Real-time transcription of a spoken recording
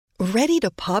Ready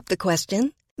to pop the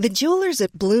question? The jewelers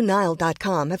at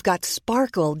BlueNile.com have got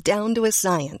sparkle down to a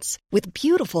science with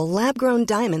beautiful lab-grown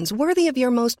diamonds worthy of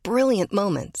your most brilliant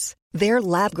moments. Their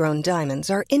lab-grown diamonds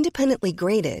are independently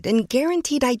graded and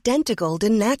guaranteed identical to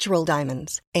natural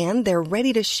diamonds, and they're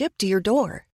ready to ship to your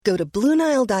door. Go to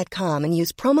BlueNile.com and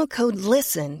use promo code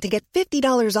LISTEN to get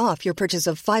 $50 off your purchase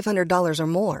of $500 or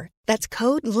more. That's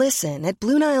code LISTEN at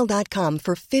BlueNile.com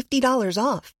for $50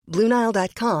 off.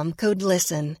 BlueNile.com, code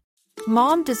LISTEN.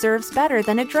 Mom deserves better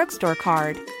than a drugstore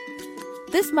card.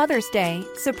 This Mother's Day,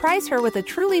 surprise her with a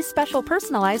truly special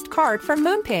personalized card from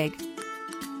Moonpig.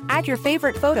 Add your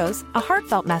favorite photos, a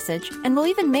heartfelt message, and we'll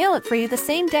even mail it for you the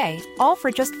same day, all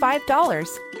for just $5.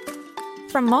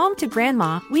 From mom to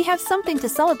grandma, we have something to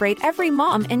celebrate every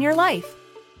mom in your life.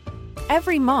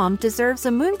 Every mom deserves a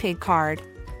Moonpig card.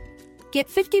 Get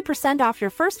 50% off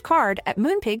your first card at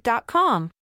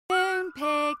Moonpig.com.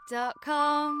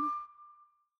 Moonpig.com.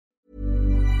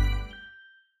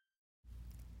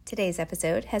 Today's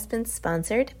episode has been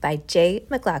sponsored by J.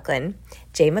 McLaughlin.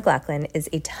 J. McLaughlin is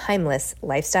a timeless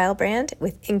lifestyle brand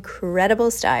with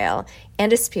incredible style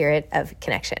and a spirit of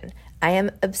connection. I am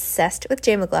obsessed with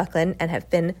J. McLaughlin and have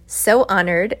been so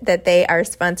honored that they are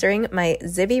sponsoring my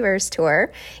Zibbyverse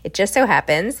tour. It just so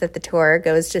happens that the tour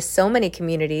goes to so many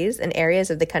communities and areas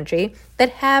of the country that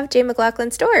have J.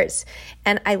 McLaughlin stores.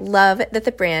 And I love that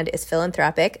the brand is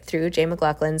philanthropic through J.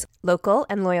 McLaughlin's local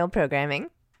and loyal programming.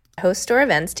 Host store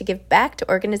events to give back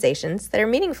to organizations that are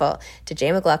meaningful to J.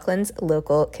 McLaughlin's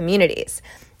local communities.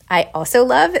 I also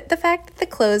love the fact that the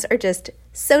clothes are just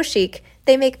so chic.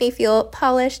 They make me feel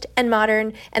polished and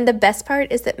modern, and the best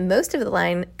part is that most of the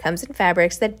line comes in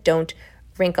fabrics that don't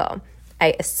wrinkle.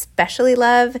 I especially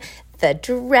love the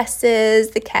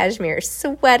dresses, the cashmere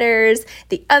sweaters,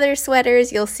 the other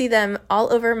sweaters. You'll see them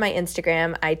all over my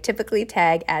Instagram. I typically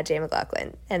tag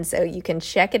 @JMcLaughlin, and so you can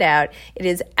check it out. It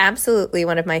is absolutely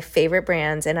one of my favorite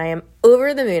brands, and I am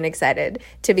over the moon excited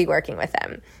to be working with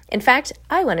them. In fact,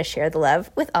 I want to share the love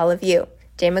with all of you.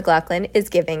 J. McLaughlin is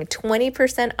giving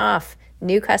 20% off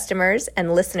new customers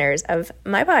and listeners of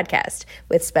my podcast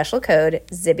with special code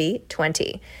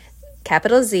ZIBBY20,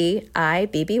 capital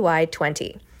ZIBBY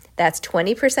 20. That's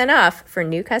 20% off for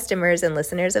new customers and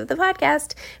listeners of the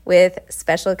podcast with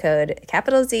special code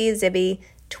capital Z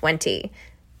ZIBBY20.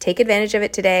 Take advantage of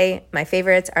it today. My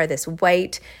favorites are this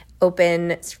white,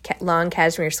 open, long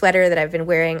cashmere sweater that I've been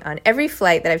wearing on every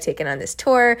flight that I've taken on this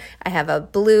tour. I have a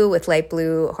blue with light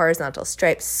blue horizontal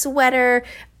striped sweater,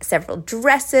 several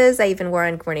dresses I even wore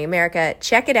on Good Morning America.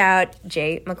 Check it out,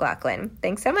 J. McLaughlin.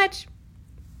 Thanks so much.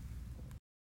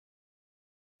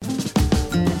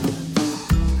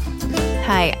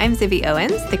 Hi, I'm Zibby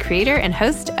Owens, the creator and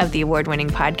host of the award-winning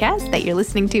podcast that you're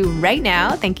listening to right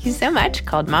now. Thank you so much,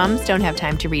 called Moms Don't Have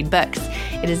Time to Read Books.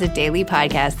 It is a daily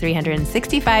podcast,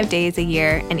 365 days a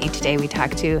year, and each day we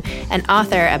talk to an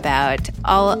author about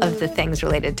all of the things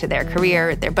related to their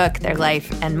career, their book, their life,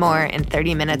 and more in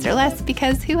 30 minutes or less,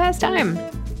 because who has time?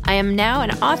 I am now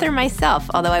an author myself,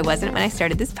 although I wasn't when I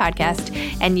started this podcast,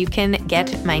 and you can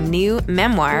get my new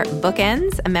memoir,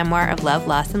 Bookends, a memoir of love,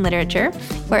 loss, and literature,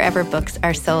 wherever books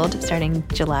are sold starting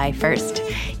July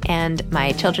 1st, and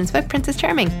my children's book, Princess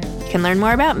Charming. You can learn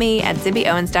more about me at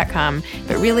zibbyowens.com,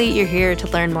 but really you're here to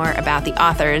learn more about the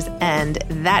authors, and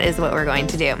that is what we're going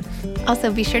to do.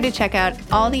 Also, be sure to check out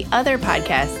all the other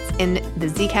podcasts in the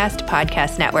Zcast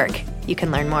Podcast Network. You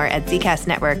can learn more at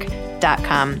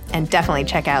zcastnetwork.com and definitely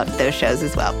check out those shows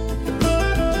as well.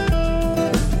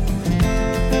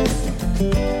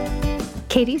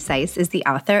 Katie Seiss is the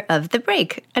author of The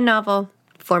Break, a novel.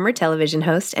 Former television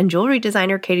host and jewelry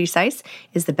designer Katie Seiss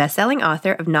is the best-selling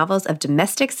author of novels of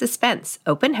domestic suspense,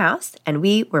 Open House, and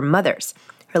We Were Mothers.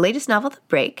 Her latest novel, The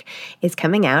Break, is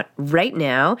coming out right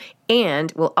now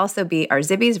and will also be our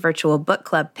Zibby's virtual book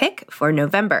club pick for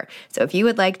November. So if you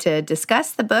would like to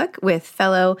discuss the book with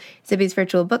fellow Zibby's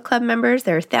virtual book club members,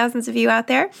 there are thousands of you out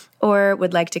there, or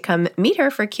would like to come meet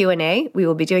her for Q&A, we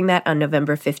will be doing that on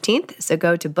November 15th. So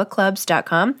go to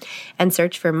bookclubs.com and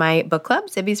search for my book club,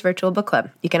 Zibby's virtual book club.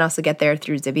 You can also get there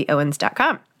through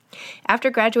zibbyowens.com. After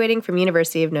graduating from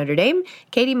University of Notre Dame,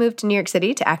 Katie moved to New York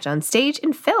City to act on stage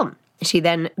and film. She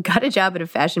then got a job at a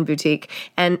fashion boutique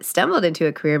and stumbled into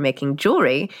a career making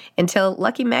jewelry until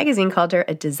Lucky Magazine called her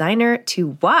a designer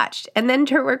to watch. And then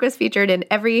her work was featured in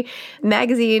every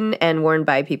magazine and worn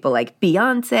by people like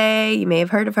Beyonce, you may have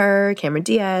heard of her, Cameron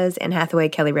Diaz, Anne Hathaway,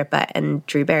 Kelly Ripa, and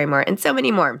Drew Barrymore, and so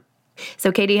many more.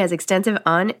 So Katie has extensive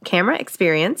on-camera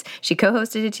experience. She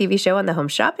co-hosted a TV show on the Home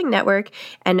Shopping Network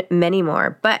and many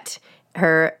more. But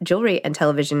Her jewelry and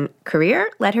television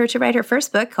career led her to write her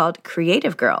first book called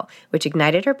Creative Girl, which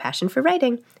ignited her passion for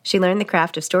writing. She learned the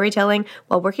craft of storytelling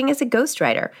while working as a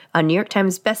ghostwriter on New York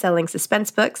Times bestselling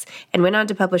suspense books and went on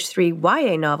to publish 3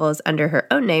 YA novels under her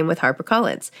own name with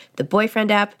HarperCollins: The Boyfriend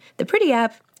App, The Pretty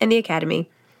App, and The Academy.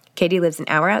 Katie lives an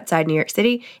hour outside New York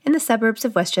City in the suburbs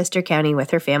of Westchester County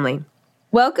with her family.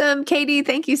 Welcome, Katie.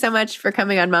 Thank you so much for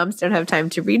coming on Moms Don't Have Time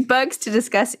to Read Books to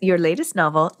discuss your latest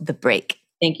novel, The Break.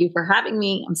 Thank you for having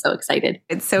me. I'm so excited.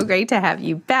 It's so great to have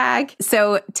you back.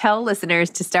 So tell listeners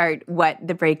to start what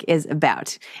The Break is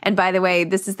about. And by the way,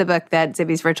 this is the book that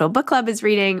Zibby's Virtual Book Club is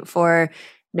reading for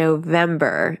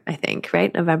November, I think,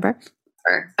 right? November?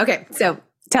 Sure. Okay, so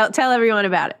tell everyone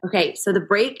about it. Okay, so The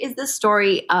Break is the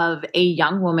story of a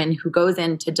young woman who goes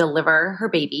in to deliver her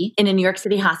baby in a New York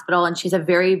City hospital, and she's a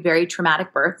very, very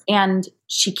traumatic birth, and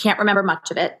she can't remember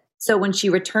much of it. So when she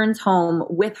returns home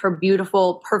with her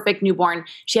beautiful, perfect newborn,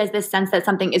 she has this sense that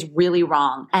something is really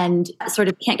wrong and sort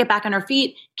of can't get back on her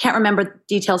feet, can't remember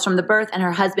details from the birth. And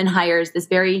her husband hires this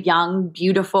very young,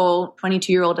 beautiful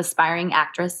 22-year-old aspiring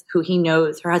actress who he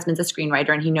knows. Her husband's a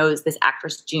screenwriter, and he knows this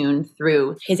actress, June,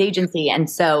 through his agency. And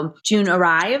so June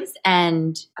arrives,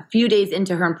 and a few days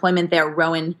into her employment there,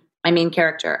 Rowan, my main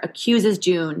character, accuses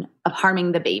June of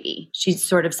harming the baby. She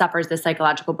sort of suffers this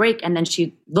psychological break, and then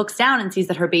she looks down and sees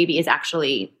that her baby is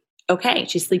actually okay.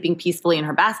 She's sleeping peacefully in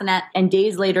her bassinet, and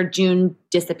days later, June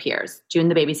disappears. June,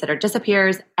 the babysitter,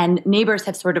 disappears, and neighbors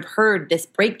have sort of heard this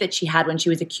break that she had when she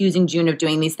was accusing June of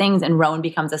doing these things, and Rowan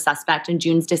becomes a suspect in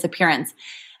June's disappearance.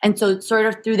 And so sort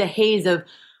of through the haze of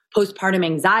postpartum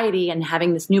anxiety and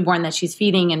having this newborn that she's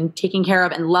feeding and taking care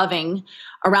of and loving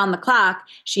around the clock,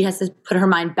 she has to put her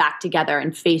mind back together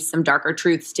and face some darker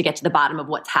truths to get to the bottom of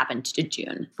what's happened to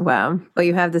June. Wow. Well,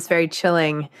 you have this very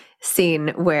chilling scene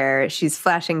where she's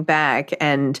flashing back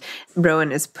and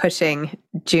Rowan is pushing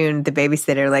June, the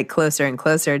babysitter, like closer and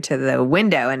closer to the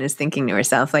window and is thinking to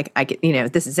herself, like, I get,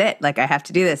 this is it. Like, I have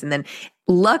to do this. And then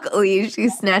luckily she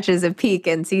snatches a peek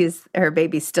and sees her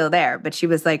baby still there. But she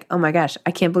was like, oh my gosh,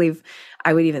 I can't believe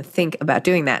I would even think about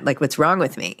doing that. Like, what's wrong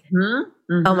with me?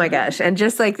 Mm-hmm. Oh my gosh. And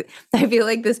just like, I feel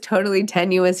like this totally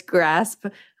tenuous grasp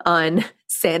on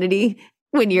sanity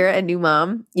when you're a new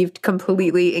mom, you've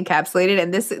completely encapsulated.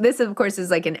 And this of course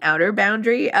is like an outer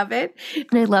boundary of it.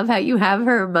 And I love how you have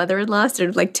her mother-in-law sort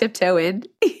of like tiptoe in,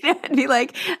 and be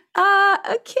like,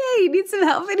 okay, you need some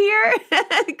help in here?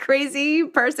 Crazy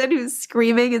person who's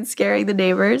screaming and scaring the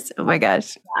neighbors. Oh my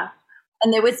gosh. Yeah.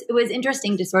 And it was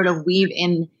interesting to sort of weave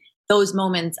in those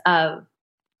moments of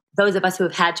those of us who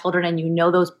have had children, and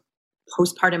those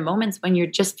postpartum moments when you're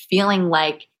just feeling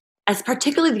like, as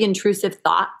particularly the intrusive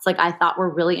thoughts, like I thought were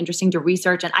really interesting to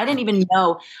research. And I didn't even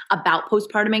know about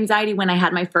postpartum anxiety when I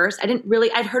had my first. I'd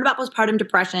heard about postpartum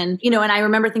depression, and I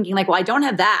remember thinking like, well, I don't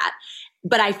have that.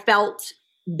 But I felt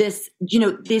this,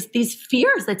 these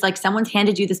fears. It's like someone's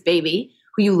handed you this baby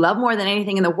who you love more than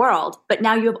anything in the world. But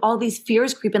now you have all these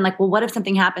fears creep in, like, well, what if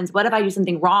something happens? What if I do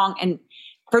something wrong? And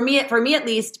for me at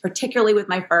least, particularly with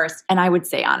my first, and I would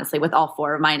say honestly with all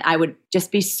 4 of mine, I would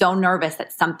just be so nervous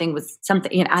that something,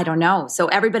 I don't know. So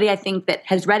everybody I think that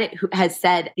has read it has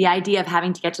said the idea of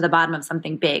having to get to the bottom of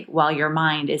something big while your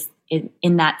mind is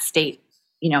in that state,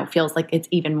 feels like it's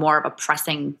even more of a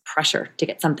pressing pressure to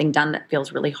get something done that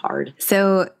feels really hard.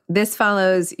 So this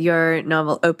follows your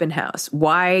novel Open House.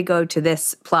 Why go to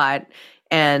this plot,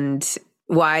 and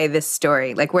why this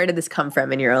story? Like, where did this come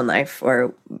from in your own life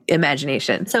or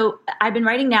imagination? So I've been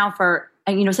writing now for,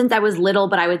 since I was little,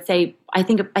 but I would say, I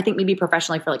think maybe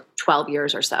professionally for like 12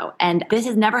 years or so. And this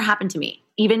has never happened to me.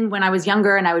 Even when I was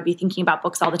younger and I would be thinking about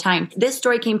books all the time. This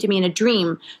story came to me in a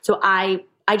dream. So I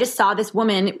just saw this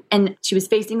woman, and she was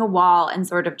facing a wall and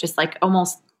sort of just like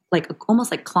almost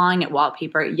like clawing at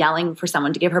wallpaper, yelling for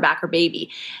someone to give her back her baby.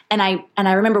 And I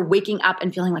remember waking up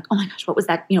and feeling like, oh my gosh, what was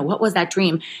that? What was that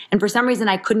dream? And for some reason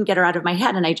I couldn't get her out of my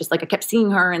head. And I just I kept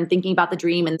seeing her and thinking about the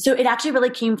dream. And so it actually really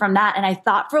came from that. And I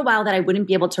thought for a while that I wouldn't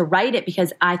be able to write it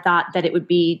because I thought that it would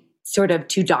be sort of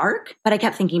too dark, but I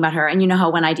kept thinking about her. And you know how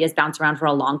when ideas bounce around for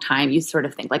a long time, you sort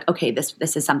of think like, okay, this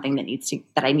is something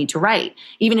that I need to write.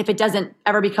 Even if it doesn't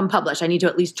ever become published, I need to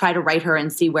at least try to write her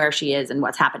and see where she is and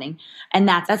what's happening. And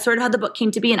that's sort of how the book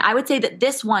came to be. And I would say that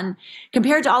this one,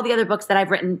 compared to all the other books that I've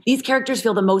written, these characters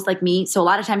feel the most like me. So a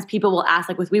lot of times people will ask,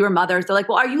 like with We Were Mothers, they're like,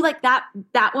 well, are you like that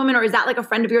woman? Or is that like a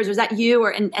friend of yours? Or is that you?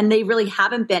 And they really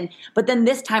haven't been. But then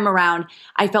this time around,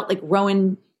 I felt like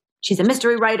Rowan, she's a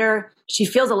mystery writer. She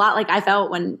feels a lot like I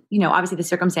felt when, obviously the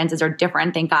circumstances are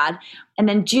different, thank God. And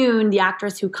then June, the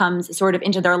actress who comes sort of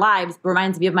into their lives,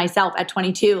 reminds me of myself at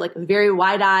 22, like very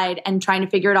wide-eyed and trying to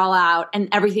figure it all out. And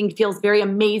everything feels very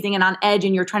amazing and on edge.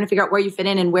 And you're trying to figure out where you fit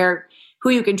in and where who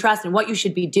you can trust and what you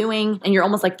should be doing. And you're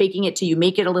almost like faking it till you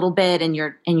make it a little bit. And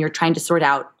you're trying to sort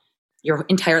out your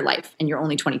entire life and you're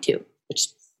only 22, which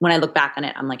when I look back on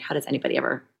it, I'm like, how does anybody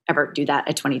ever do that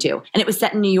at 22? And it was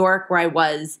set in New York where I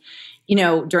was,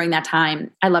 during that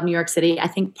time. I love New York City. I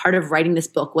think part of writing this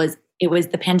book was it was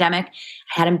the pandemic.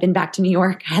 I hadn't been back to New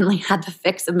York. I hadn't had the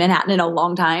fix of Manhattan in a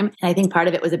long time. And I think part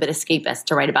of it was a bit escapist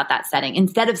to write about that setting.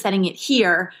 Instead of setting it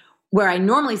here, where I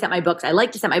normally set my books, I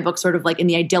like to set my books sort of like in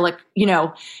the idyllic,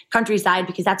 countryside,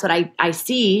 because that's what I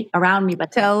see around me.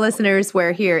 But tell listeners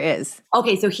where here is.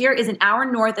 Okay, so here is an hour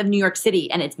north of New York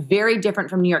City, and it's very different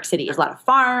from New York City. There's a lot of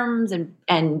farms,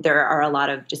 and there are a lot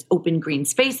of just open green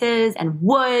spaces and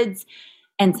woods,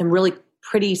 and some really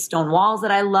pretty stone walls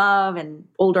that I love, and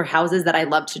older houses that I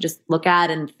love to just look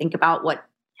at and think about what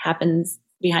happens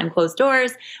behind closed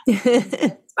doors.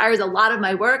 Inspires a lot of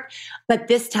my work. But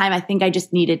this time, I think I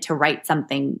just needed to write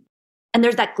something. And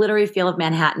there's that glittery feel of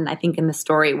Manhattan, I think, in the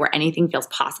story where anything feels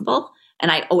possible.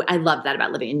 And I love that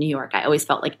about living in New York. I always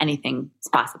felt like anything is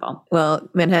possible. Well,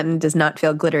 Manhattan does not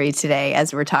feel glittery today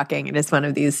as we're talking. It is one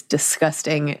of these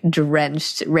disgusting,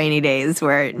 drenched, rainy days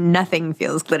where nothing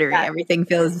feels glittery. Yeah. Everything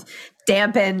feels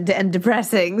dampened and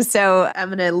depressing. So I'm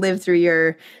going to live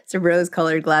through some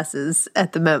rose-colored glasses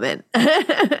at the moment.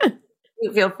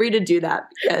 You feel free to do that.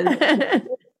 Because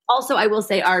also, I will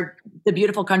say the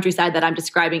beautiful countryside that I'm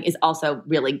describing is also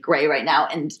really gray right now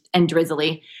and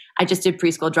drizzly. I just did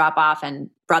preschool drop off and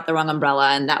brought the wrong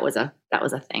umbrella, and that was a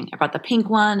thing. I brought the pink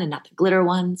one and not the glitter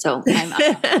one. So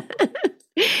I'm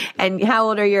And how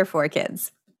old are your 4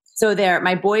 kids? So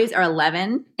my boys are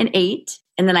 11 and 8,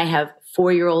 and then I have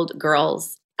 4-year-old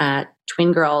girls,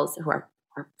 twin girls who are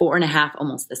 4.5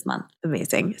 almost this month.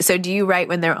 Amazing. So do you write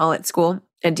when they're all at school?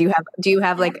 And do you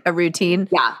have like a routine?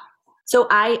 Yeah. So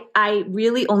I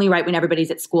really only write when everybody's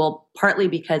at school, partly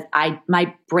because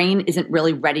my brain isn't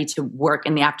really ready to work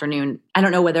in the afternoon. I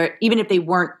don't know whether, even if they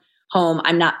weren't home,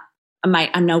 I'm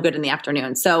no good in the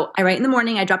afternoon. So I write in the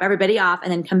morning, I drop everybody off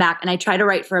and then come back, and I try to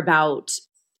write for about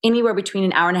anywhere between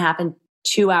an hour and a half and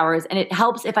 2 hours. And it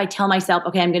helps if I tell myself,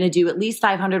 okay, I'm going to do at least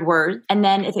 500 words. And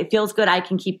then if it feels good, I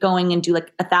can keep going and do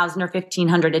like 1,000 or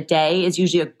 1,500 a day is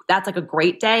usually that's like a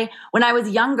great day. When I was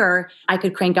younger, I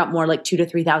could crank out more like 2,000 to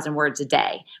 3,000 words a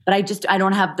day, but I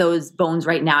don't have those bones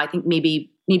right now. I think maybe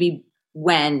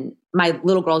when my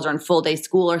little girls are in full day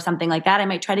school or something like that, I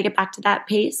might try to get back to that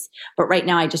pace. But right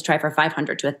now I just try for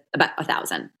 500 to about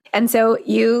 1,000. And so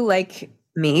you, like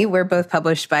me, we're both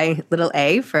published by Little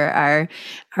A for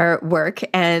our work.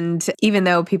 And even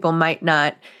though people might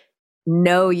not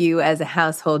know you as a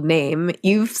household name,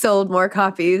 you've sold more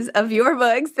copies of your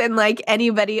books than like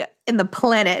anybody in the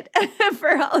planet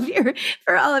for all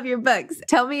of your books.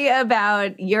 Tell me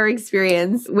about your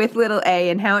experience with Little A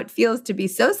and how it feels to be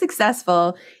so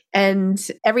successful and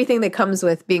everything that comes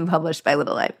with being published by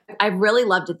Little A. I've really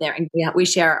loved it there. And we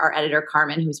share our editor,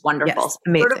 Carmen, who's wonderful. Yes,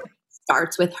 amazing. Sort of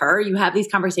starts with her. You have these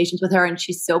conversations with her, and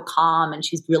she's so calm and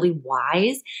she's really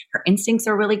wise. Her instincts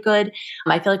are really good.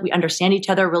 I feel like we understand each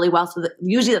other really well. So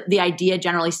usually the idea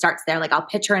generally starts there. Like I'll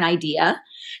pitch her an idea.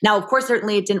 Now, of course,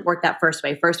 certainly it didn't work that first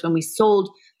way. First, when we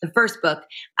sold the first book,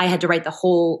 I had to write the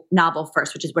whole novel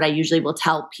first, which is what I usually will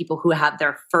tell people who have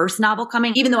their first novel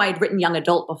coming. Even though I had written young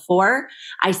adult before,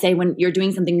 I say when you're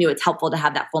doing something new, it's helpful to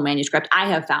have that full manuscript. I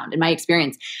have found in my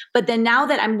experience. But then now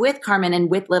that I'm with Carmen and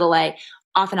with Little A,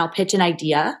 often I'll pitch an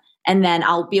idea and then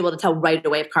I'll be able to tell right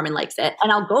away if Carmen likes it,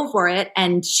 and I'll go for it.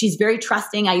 And she's very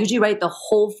trusting. I usually write the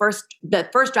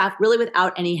first draft really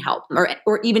without any help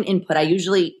or even input.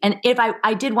 And if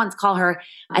I did once call her,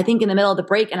 I think in the middle of the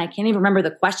break, and I can't even remember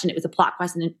the question. It was a plot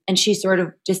question. And she sort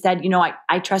of just said,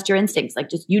 I trust your instincts. Like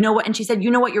just, and she said,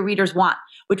 what your readers want,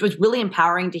 which was really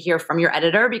empowering to hear from your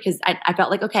editor, because I felt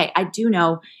like, okay, I do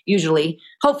know usually,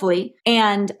 hopefully.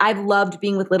 And I've loved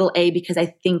being with Little A because I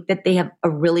think that they have a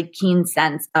really keen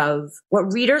sense of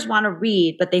what readers want to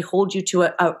read, but they hold you to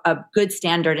a good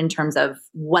standard in terms of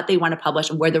what they want to publish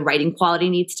and where the writing quality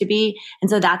needs to be. And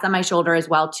so that's on my shoulder as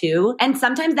well too. And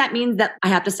sometimes that means that I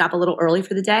have to stop a little early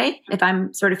for the day. If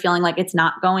I'm sort of feeling like it's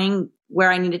not going where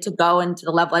I need it to go and to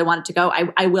the level I want it to go,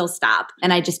 I will stop.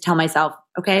 And I just tell myself,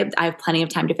 okay, I have plenty of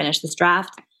time to finish this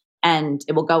draft and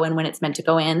it will go in when it's meant to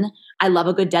go in. I love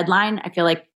a good deadline. I feel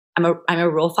like I'm a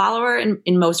rule follower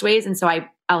in most ways. And so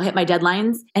I'll hit my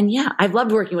deadlines. And yeah, I've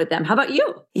loved working with them. How about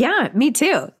you? Yeah, me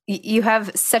too. You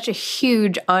have such a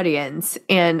huge audience.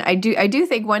 And I do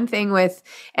think one thing with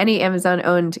any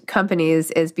Amazon-owned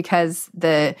companies is because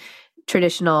the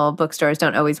traditional bookstores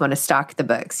don't always want to stock the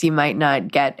books. You might not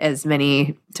get as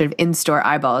many sort of in-store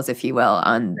eyeballs, if you will,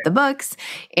 on the books.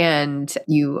 And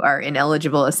you are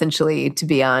ineligible essentially to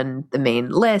be on the main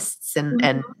lists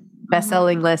and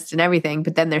best-selling list and everything.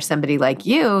 But then there's somebody like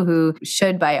you who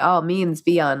should by all means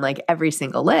be on like every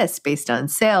single list based on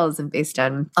sales and based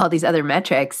on all these other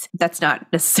metrics. That's not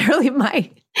necessarily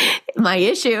my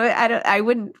issue. I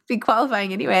wouldn't be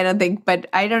qualifying anyway, I don't think. But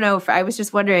I don't know if I was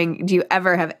just wondering, do you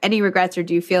ever have any regrets, or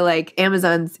do you feel like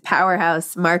Amazon's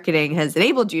powerhouse marketing has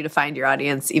enabled you to find your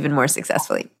audience even more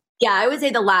successfully? Yeah, I would say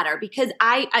the latter, because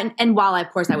and while of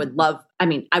course I would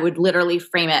I would literally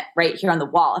frame it right here on the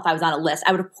wall if I was on a list.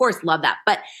 I would of course love that.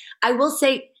 But I will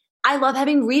say I love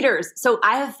having readers. So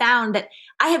I have found that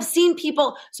I have seen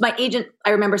people, so my agent,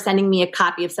 I remember sending me a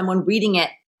copy of someone reading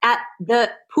it at the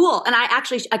pool. And I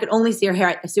could only see her hair.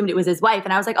 I assumed it was his wife.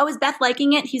 And I was like, oh, is Beth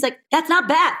liking it? He's like, that's not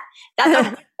Beth.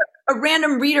 That's a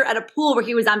random reader at a pool where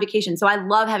he was on vacation. So I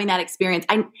love having that experience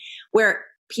where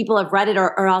people have read it,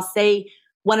 or I'll say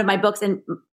one of my books and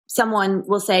someone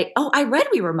will say, oh, I read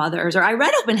We Were Mothers, or I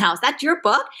read Open House. That's your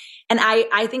book. And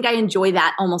I think I enjoy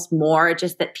that almost more,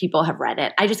 just that people have read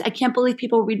it. I can't believe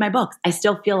people read my books. I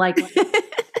still feel like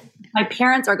my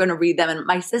parents are going to read them, and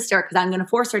my sister, because I'm going to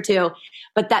force her to,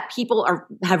 but that people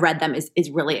have read them is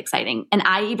really exciting. And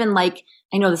I even I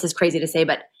know this is crazy to say,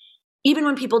 but even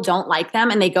when people don't like them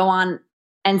and they go on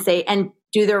and say, and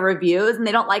do their reviews and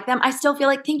they don't like them, I still feel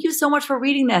like, thank you so much for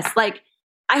reading this.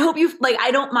 I hope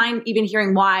I don't mind even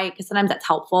hearing why, because sometimes that's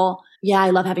helpful. Yeah,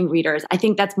 I love having readers. I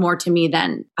think that's more to me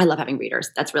than I love having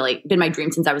readers. That's really been my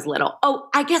dream since I was little. Oh,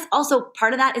 I guess also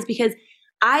part of that is because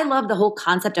I love the whole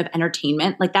concept of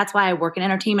entertainment. That's why I work in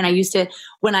entertainment.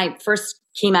 When I first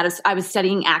came out I was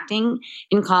studying acting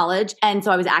in college. And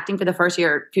so I was acting for the first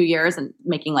few years and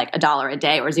making like $1 a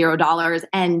day or $0.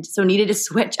 And so needed to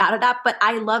switch out of that. But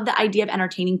I love the idea of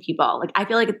entertaining people. I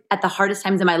feel like at the hardest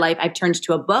times in my life, I've turned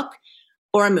to a book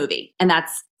or a movie. And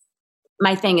that's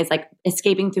my thing, is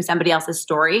escaping through somebody else's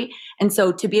story. And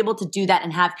so to be able to do that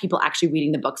and have people actually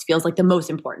reading the books feels like the most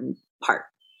important part,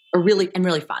 or really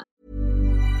fun.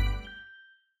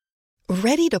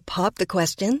 Ready to pop the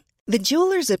question? The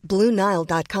jewelers at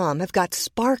BlueNile.com have got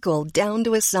sparkle down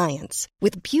to a science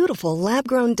with beautiful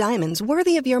lab-grown diamonds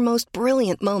worthy of your most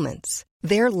brilliant moments.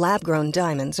 Their lab-grown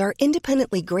diamonds are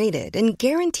independently graded and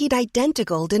guaranteed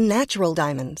identical to natural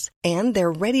diamonds, and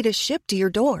they're ready to ship to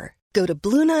your door. Go to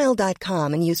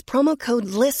BlueNile.com and use promo code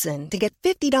LISTEN to get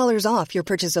 $50 off your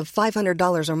purchase of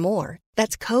 $500 or more.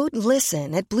 That's code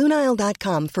LISTEN at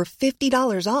BlueNile.com for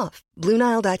 $50 off.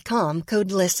 BlueNile.com,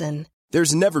 code LISTEN.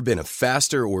 There's never been a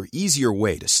faster or easier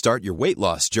way to start your weight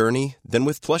loss journey than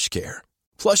with PlushCare.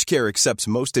 PlushCare accepts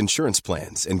most insurance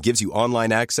plans and gives you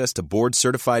online access to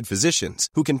board-certified physicians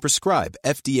who can prescribe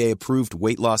FDA-approved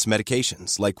weight loss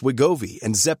medications like Wegovy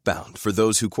and Zepbound for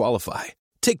those who qualify.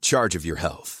 Take charge of your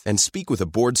health and speak with a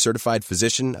board-certified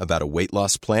physician about a weight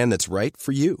loss plan that's right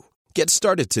for you. Get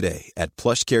started today at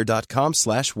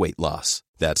plushcare.com/weightloss.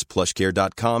 That's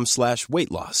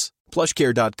plushcare.com/weightloss.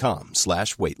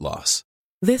 plushcare.com/weightloss.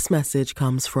 This message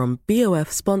comes from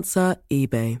BOF sponsor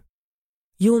eBay.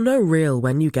 You'll know real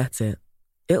when you get it.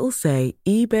 It'll say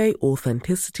eBay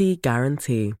Authenticity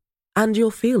Guarantee. And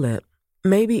you'll feel it.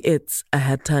 Maybe it's a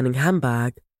head-turning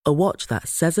handbag, a watch that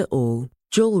says it all,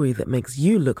 jewelry that makes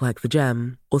you look like the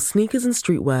gem, or sneakers and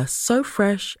streetwear so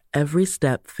fresh every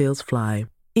step feels fly.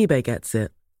 eBay gets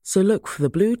it. So look for the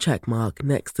blue check mark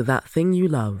next to that thing you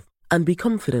love. And be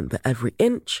confident that every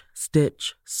inch,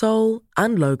 stitch, sole,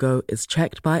 and logo is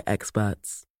checked by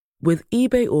experts. With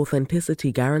eBay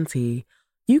Authenticity Guarantee,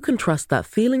 you can trust that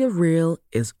feeling of real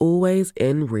is always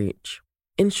in reach.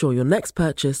 Ensure your next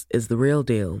purchase is the real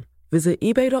deal. Visit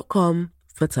ebay.com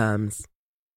for terms.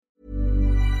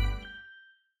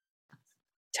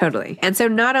 Totally. And so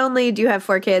not only do you have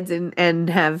 4 kids and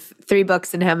have 3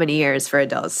 books in how many years for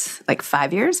adults?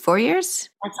 5 years, 4 years?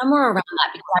 Somewhere around that,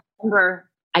 because I remember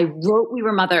I wrote We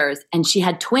Were Mothers and she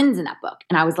had twins in that book.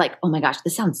 And I was like, oh my gosh,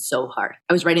 this sounds so hard.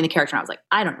 I was writing the character and I was like,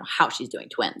 I don't know how she's doing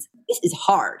twins. This is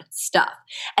hard stuff.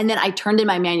 And then I turned in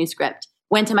my manuscript,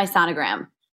 went to my sonogram,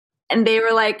 and they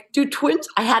were like, do twins?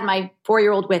 I had my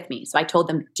 4-year-old with me. So I told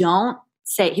them, don't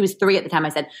say, he was 3 at the time. I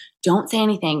said, don't say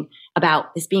anything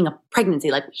about this being a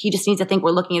pregnancy. He just needs to think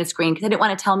we're looking at a screen, because I didn't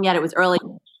want to tell him yet. It was early.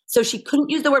 So she couldn't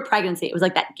use the word pregnancy. It was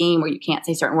like that game where you can't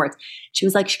say certain words. She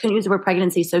was like, she couldn't use the word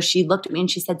pregnancy. So she looked at me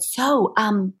and she said, so,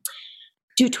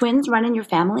 do twins run in your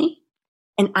family?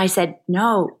 And I said,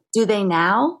 no. Do they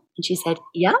now? And she said,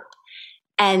 yep.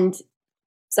 And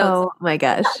so, oh my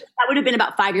gosh, that would have been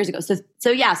about 5 years ago. So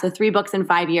 3 books in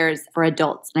 5 years for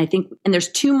adults. And there's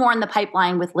 2 more in the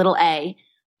pipeline with little A,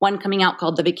 one coming out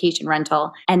called The Vacation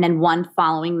Rental, and then one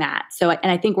following that. And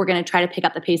I think we're going to try to pick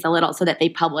up the pace a little so that they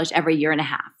publish every year and a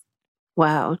half.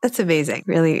 Wow, that's amazing.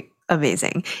 Really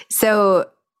amazing. So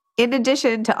in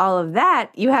addition to all of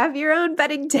that, you have your own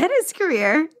budding tennis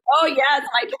career. Oh, yes,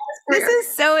 my tennis career. This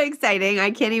is so exciting.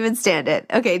 I can't even stand it.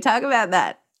 Okay, talk about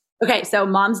that. Okay, so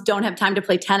moms don't have time to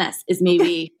play tennis is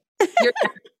maybe your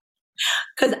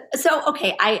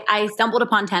I stumbled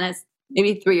upon tennis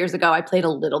maybe 3 years ago. I played a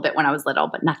little bit when I was little,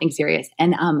 but nothing serious.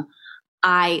 And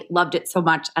I loved it so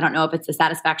much. I don't know if it's the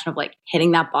satisfaction of like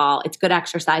hitting that ball. It's good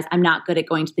exercise. I'm not good at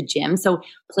going to the gym. So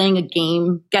playing a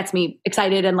game gets me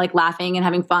excited and like laughing and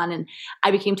having fun. And I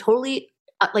became totally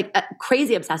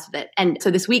crazy obsessed with it. And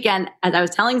so this weekend, as I was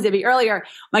telling Zibby earlier,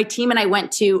 my team and I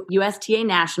went to USTA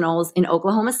Nationals in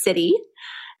Oklahoma City.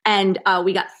 And our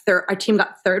team got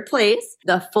third place.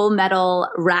 The Full Metal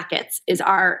Rackets is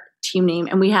our team name.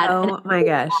 And we had, oh my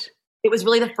gosh. It was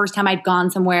really the first time I'd gone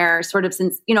somewhere sort of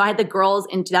since, I had the girls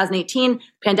in 2018,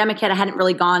 pandemic hit. I haven't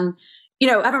really gone, I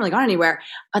haven't really gone anywhere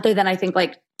other than I think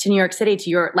like to New York City,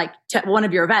 to one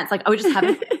of your events. Like I just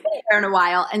haven't been there in a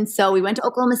while. And so we went to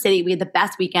Oklahoma City. We had the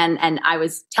best weekend. And I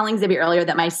was telling Zibby earlier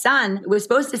that my son was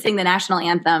supposed to sing the national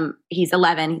anthem. He's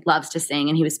 11. He loves to sing.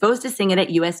 And he was supposed to sing it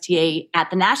at USTA at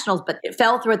the Nationals, but it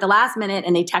fell through at the last minute.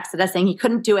 And they texted us saying he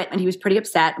couldn't do it. And he was pretty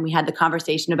upset. And we had the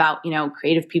conversation about,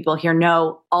 creative people hear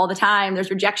no all the time. There's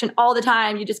rejection all the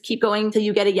time. You just keep going till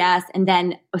you get a yes. And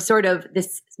then sort of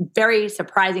this very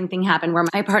surprising thing happened where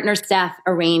my partner Steph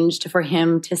arranged for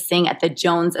him to sing at the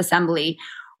Jones Assembly,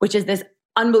 which is this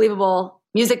unbelievable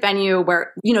music venue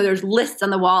where, there's lists on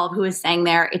the wall of who has sang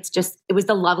there. It was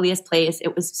the loveliest place.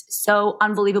 It was so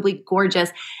unbelievably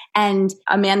gorgeous. And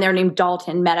a man there named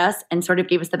Dalton met us and sort of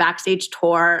gave us the backstage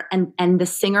tour. And the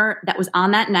singer that was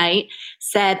on that night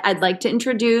said, "I'd like to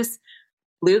introduce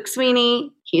Luke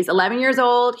Sweeney. He's 11 years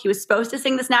old. He was supposed to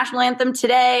sing this national anthem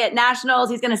today at Nationals.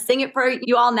 He's going to sing it for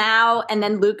you all now." And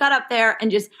then Luke got up there and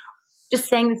just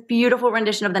sang this beautiful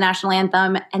rendition of the national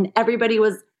anthem. And everybody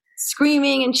was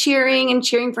screaming and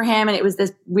cheering for him. And it was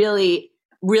this really,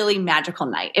 really magical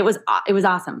night. It was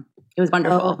awesome. It was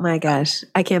wonderful. Oh my gosh.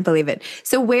 I can't believe it.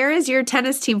 So where is your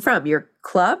tennis team from? Your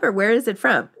club, or where is it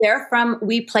from?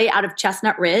 We play out of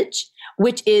Chestnut Ridge,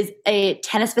 which is a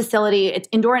tennis facility. It's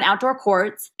indoor and outdoor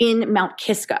courts in Mount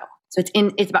Kisco. So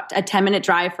it's about a 10-minute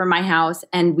drive from my house.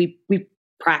 And we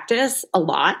practice a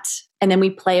lot. And then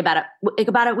we play we've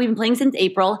been playing since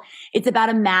April. It's about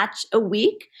a match a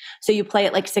week. So you play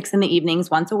at like 6 p.m.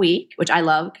 once a week, which I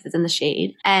love because it's in the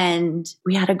shade. And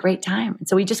we had a great time. And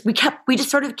so we just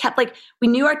sort of kept like, we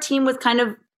knew our team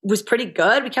was pretty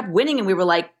good. We kept winning and we were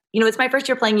like, it's my first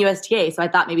year playing USTA. So I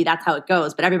thought maybe that's how it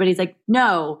goes. But everybody's like,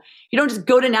 no, you don't just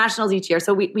go to nationals each year.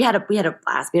 So we had a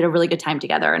blast. We had a really good time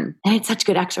together and it's such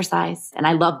good exercise. And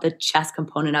I love the chess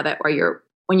component of it where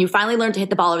when you finally learn to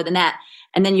hit the ball over the net,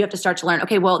 and then you have to start to learn,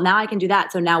 okay, well, now I can do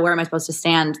that. So now where am I supposed to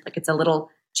stand? Like it's a little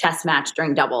chess match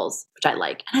during doubles, which I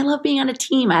like. And I love being on a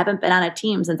team. I haven't been on a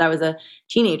team since I was a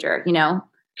teenager,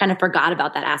 kind of forgot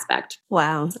about that aspect.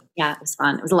 Wow. Yeah, it was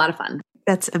fun. It was a lot of fun.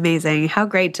 That's amazing. How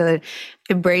great to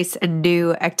embrace a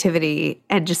new activity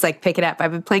and just like pick it up.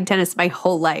 I've been playing tennis my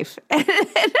whole life and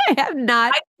I have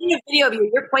not. I've seen a video of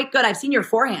you. You're quite good. I've seen your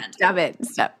forehand. Stop it.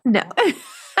 Stop. No.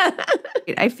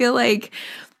 I feel like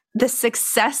the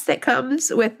success that comes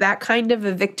with that kind of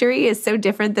a victory is so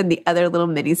different than the other little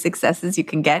mini successes you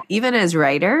can get, even as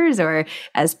writers or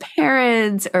as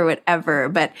parents or whatever.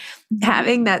 But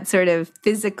having that sort of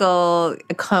physical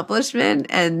accomplishment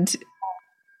and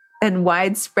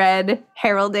widespread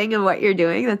heralding of what you're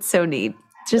doing, that's so neat.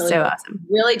 It's just so awesome.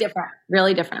 Really different.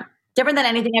 Really different. Different than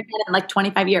anything I've done in like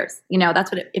 25 years.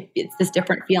 That's what it's this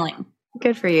different feeling.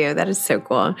 Good for you. That is so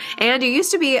cool. And you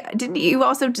used to be, didn't you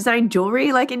also design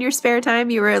jewelry like in your spare time?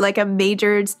 You were like a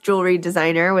major jewelry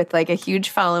designer with like a huge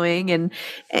following and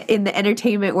in the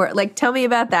entertainment world. Like, tell me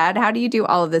about that. How do you do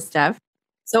all of this stuff?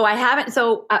 So I haven't,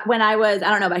 when I was, I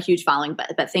don't know about huge following,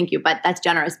 but thank you, but that's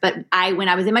generous. But when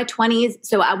I was in my 20s,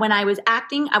 when I was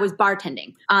acting, I was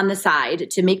bartending on the side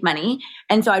to make money.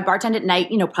 And so I'd bartend at night,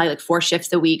 probably like 4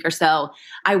 shifts a week or so.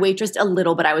 I waitressed a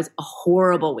little, but I was a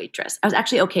horrible waitress. I was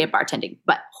actually okay at bartending,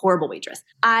 but horrible waitress.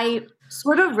 I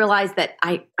sort of realized that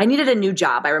I needed a new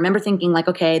job. I remember thinking like,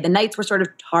 okay, the nights were sort of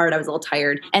hard. I was a little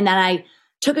tired. And then I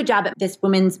took a job at this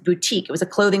women's boutique. It was a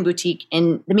clothing boutique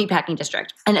in the Meatpacking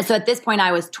District. And so at this point,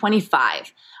 I was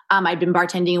 25. I'd been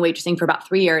bartending and waitressing for about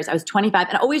 3 years. I was 25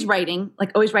 and always writing,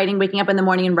 waking up in the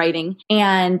morning and writing.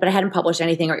 But I hadn't published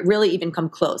anything or really even come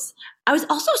close. I was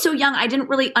also so young, I didn't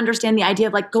really understand the idea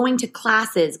of like going to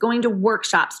classes, going to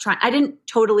workshops,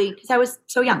 because I was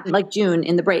so young, like June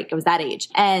in the break, I was that age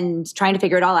and trying to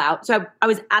figure it all out. So I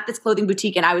was at this clothing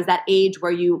boutique and I was that age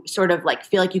where you sort of like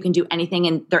feel like you can do anything.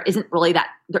 And there isn't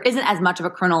as much of a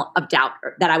kernel of doubt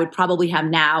that I would probably have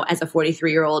now as a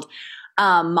 43-year-old.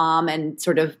 mom and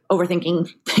sort of overthinking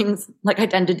things like I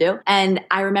tend to do. And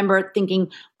I remember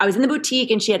thinking, I was in the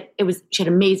boutique and she had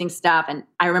amazing stuff. And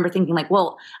I remember thinking like,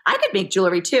 well, I could make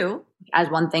jewelry too, as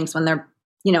one thinks when they're,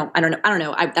 I don't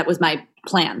know. That was my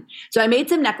plan. So I made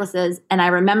some necklaces and I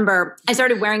remember I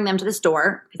started wearing them to the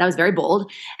store because I was very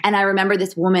bold. And I remember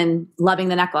this woman loving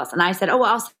the necklace. And I said, oh,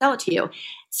 well, I'll sell it to you.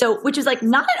 So, which is like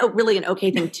not really an okay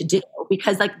thing to do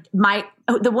because like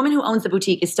the woman who owns the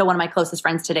boutique is still one of my closest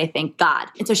friends today, thank God.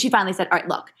 And so she finally said, all right,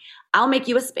 look, I'll make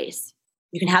you a space.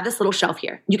 You can have this little shelf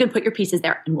here. You can put your pieces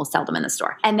there and we'll sell them in the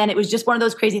store. And then it was just one of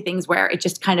those crazy things where it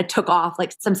just kind of took off.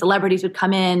 Like some celebrities would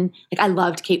come in. Like I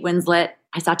loved Kate Winslet.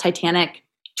 I saw Titanic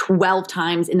 12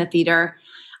 times in the theater.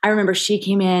 I remember she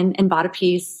came in and bought a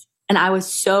piece and I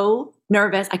was so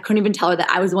nervous. I couldn't even tell her that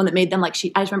I was the one that made them. Like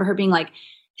I just remember her being like,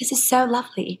 this is so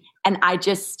lovely. And I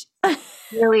just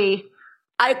really,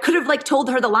 I could have like told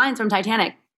her the lines from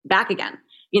Titanic back again.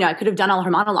 I could have done all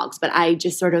her monologues, but I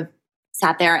just sort of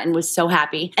sat there and was so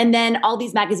happy. And then all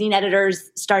these magazine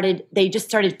editors started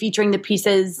featuring the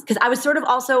pieces because I was sort of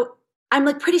also, I'm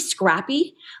like pretty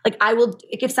scrappy. Like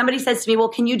if somebody says to me, well,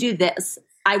 can you do this?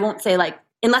 I won't say like,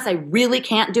 unless I really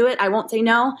can't do it, I won't say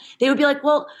no. They would be like,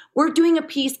 well, we're doing a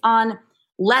piece on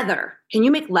leather. Can you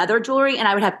make leather jewelry? And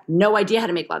I would have no idea how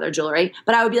to make leather jewelry,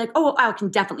 but I would be like, oh, I can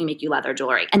definitely make you leather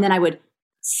jewelry. And then I would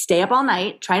stay up all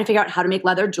night trying to figure out how to make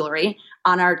leather jewelry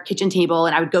on our kitchen table.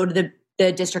 And I would go to the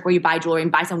district where you buy jewelry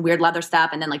and buy some weird leather stuff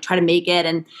and then like try to make it.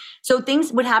 And so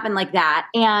things would happen like that.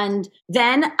 And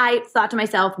then I thought to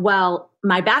myself, well,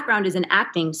 my background is in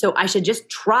acting. So I should just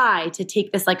try to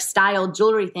take this like style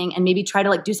jewelry thing and maybe try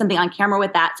to like do something on camera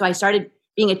with that. So I started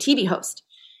being a TV host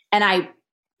and I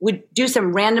would do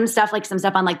some random stuff, like some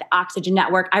stuff on like the Oxygen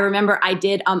Network. I remember I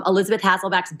did Elizabeth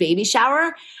Hasselbeck's baby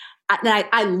shower. And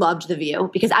I loved The View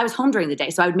because I was home during the day.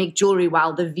 So I would make jewelry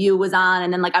while The View was on.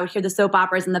 And then like I would hear the soap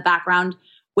operas in the background,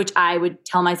 which I would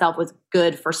tell myself was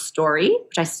good for story,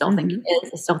 which I still think it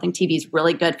is. I still think TV is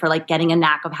really good for like getting a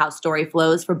knack of how story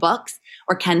flows for books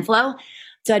or can flow.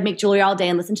 So I'd make jewelry all day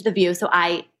and listen to The View. So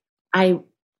I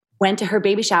went to her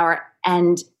baby shower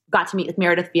and got to meet with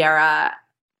Meredith Vieira.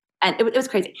 And it was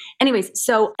crazy. Anyways,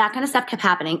 so that kind of stuff kept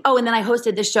happening. Oh, and then I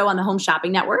hosted this show on the Home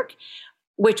Shopping Network,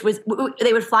 which was,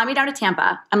 they would fly me down to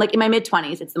Tampa. I'm like in my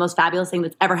mid-20s. It's the most fabulous thing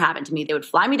that's ever happened to me. They would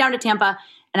fly me down to Tampa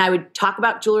and I would talk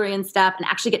about jewelry and stuff and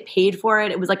actually get paid for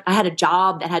it. It was like I had a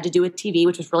job that had to do with TV,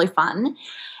 which was really fun.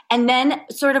 And then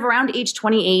sort of around age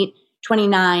 28,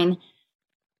 29,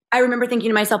 I remember thinking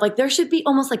to myself, like, there should be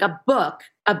almost like a book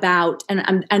about,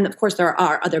 and of course there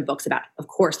are other books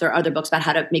about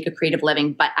how to make a creative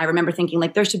living. But I remember thinking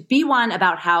like there should be one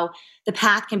about how the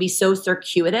path can be so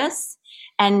circuitous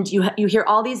and you hear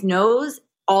all these no's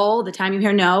all the time. You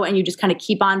hear no, and you just kind of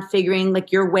keep on figuring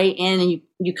like your way in, and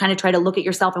you kind of try to look at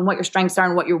yourself and what your strengths are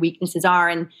and what your weaknesses are.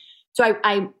 And so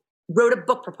I wrote a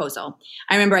book proposal.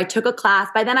 I remember I took a class.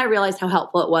 By then I realized how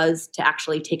helpful it was to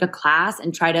actually take a class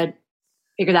and try to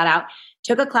figure that out.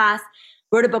 Took a class,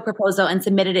 wrote a book proposal, and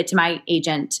submitted it to my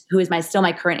agent, who is still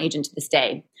my current agent to this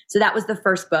day. So that was the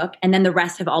first book. And then the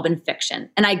rest have all been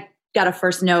fiction. And I got a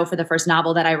first no for the first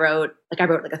novel that I wrote. Like I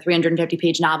wrote like a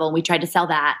 350-page novel. And we tried to sell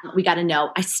that. We got a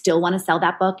no. I still want to sell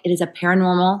that book. It is a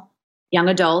paranormal young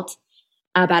adult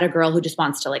about a girl who just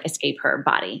wants to like escape her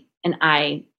body. And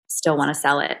I still want to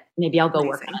sell it. Maybe I'll go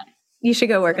work on it. You should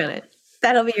go work on it.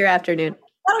 That'll be your afternoon.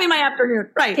 That'll be my afternoon.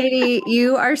 Right. Katie,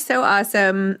 you are so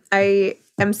awesome. I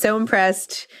am so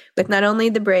impressed with not only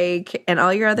The Break and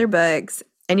all your other books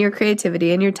and your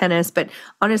creativity and your tennis, but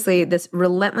honestly, this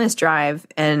relentless drive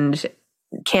and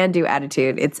can-do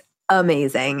attitude. It's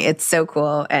amazing. It's so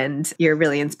cool. And you're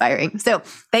really inspiring. So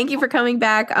thank you for coming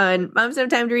back on Moms Don't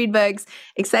Have Time to Read Books.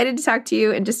 Excited to talk to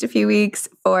you in just a few weeks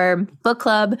for book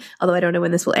club, although I don't know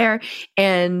when this will air.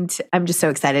 And I'm just so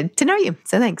excited to know you.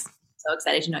 So thanks. So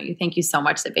excited to know you. Thank you so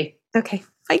much, Zibby. Okay.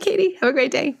 Bye, Katie. Have a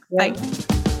great day. Yeah. Bye.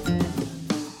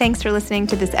 Thanks for listening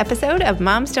to this episode of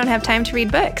Moms Don't Have Time to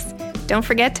Read Books. Don't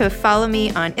forget to follow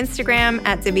me on Instagram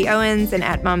at Zibby Owens and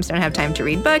at Moms Don't Have Time to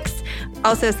Read Books.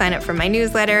 Also sign up for my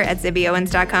newsletter at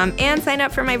zibbyowens.com and sign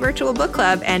up for my virtual book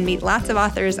club and meet lots of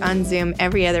authors on Zoom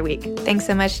every other week. Thanks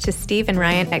so much to Steve and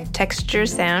Ryan at Texture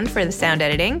Sound for the sound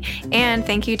editing. And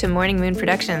thank you to Morning Moon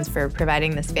Productions for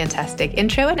providing this fantastic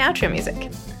intro and outro music.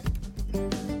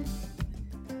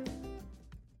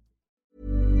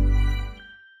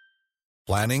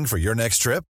 Planning for your next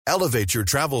trip? Elevate your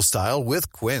travel style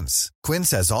with Quince.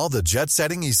 Quince has all the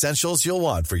jet-setting essentials you'll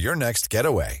want for your next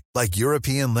getaway, like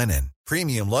European linen,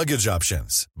 premium luggage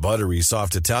options, buttery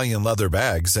soft Italian leather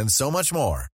bags, and so much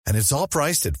more. And it's all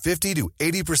priced at 50 to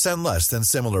 80% less than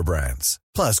similar brands.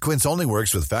 Plus, Quince only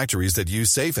works with factories that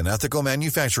use safe and ethical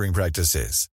manufacturing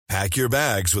practices. Pack your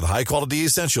bags with high-quality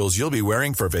essentials you'll be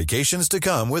wearing for vacations to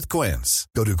come with Quince.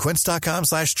 Go to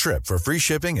quince.com/trip for free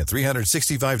shipping and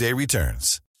 365-day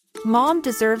returns. Mom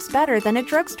deserves better than a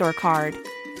drugstore card.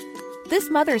 This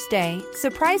Mother's Day,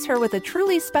 surprise her with a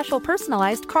truly special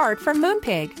personalized card from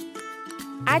Moonpig.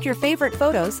 Add your favorite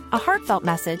photos, a heartfelt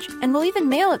message, and we'll even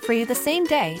mail it for you the same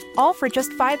day, all for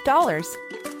just $5.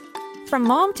 From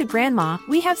mom to grandma,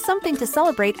 we have something to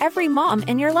celebrate every mom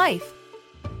in your life.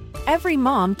 Every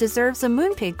mom deserves a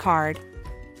Moonpig card.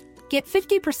 Get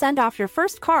 50% off your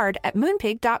first card at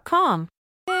moonpig.com.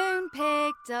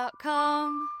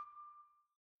 Moonpig.com.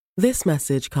 This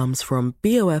message comes from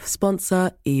BOF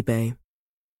sponsor eBay.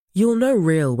 You'll know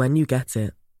real when you get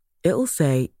it. It'll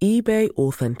say eBay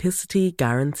Authenticity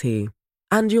Guarantee.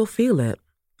 And you'll feel it.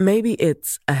 Maybe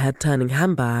it's a head-turning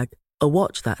handbag, a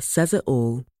watch that says it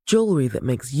all, jewelry that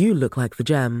makes you look like the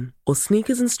gem, or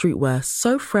sneakers and streetwear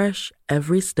so fresh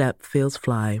every step feels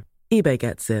fly. eBay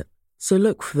gets it. So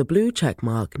look for the blue check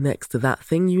mark next to that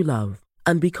thing you love.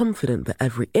 And be confident that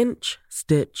every inch,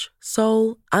 stitch,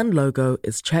 sole, and logo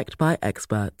is checked by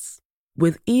experts.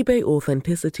 With eBay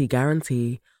Authenticity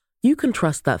Guarantee, you can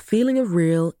trust that feeling of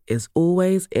real is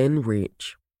always in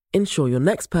reach. Ensure your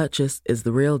next purchase is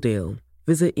the real deal.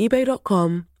 Visit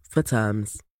ebay.com for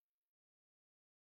terms.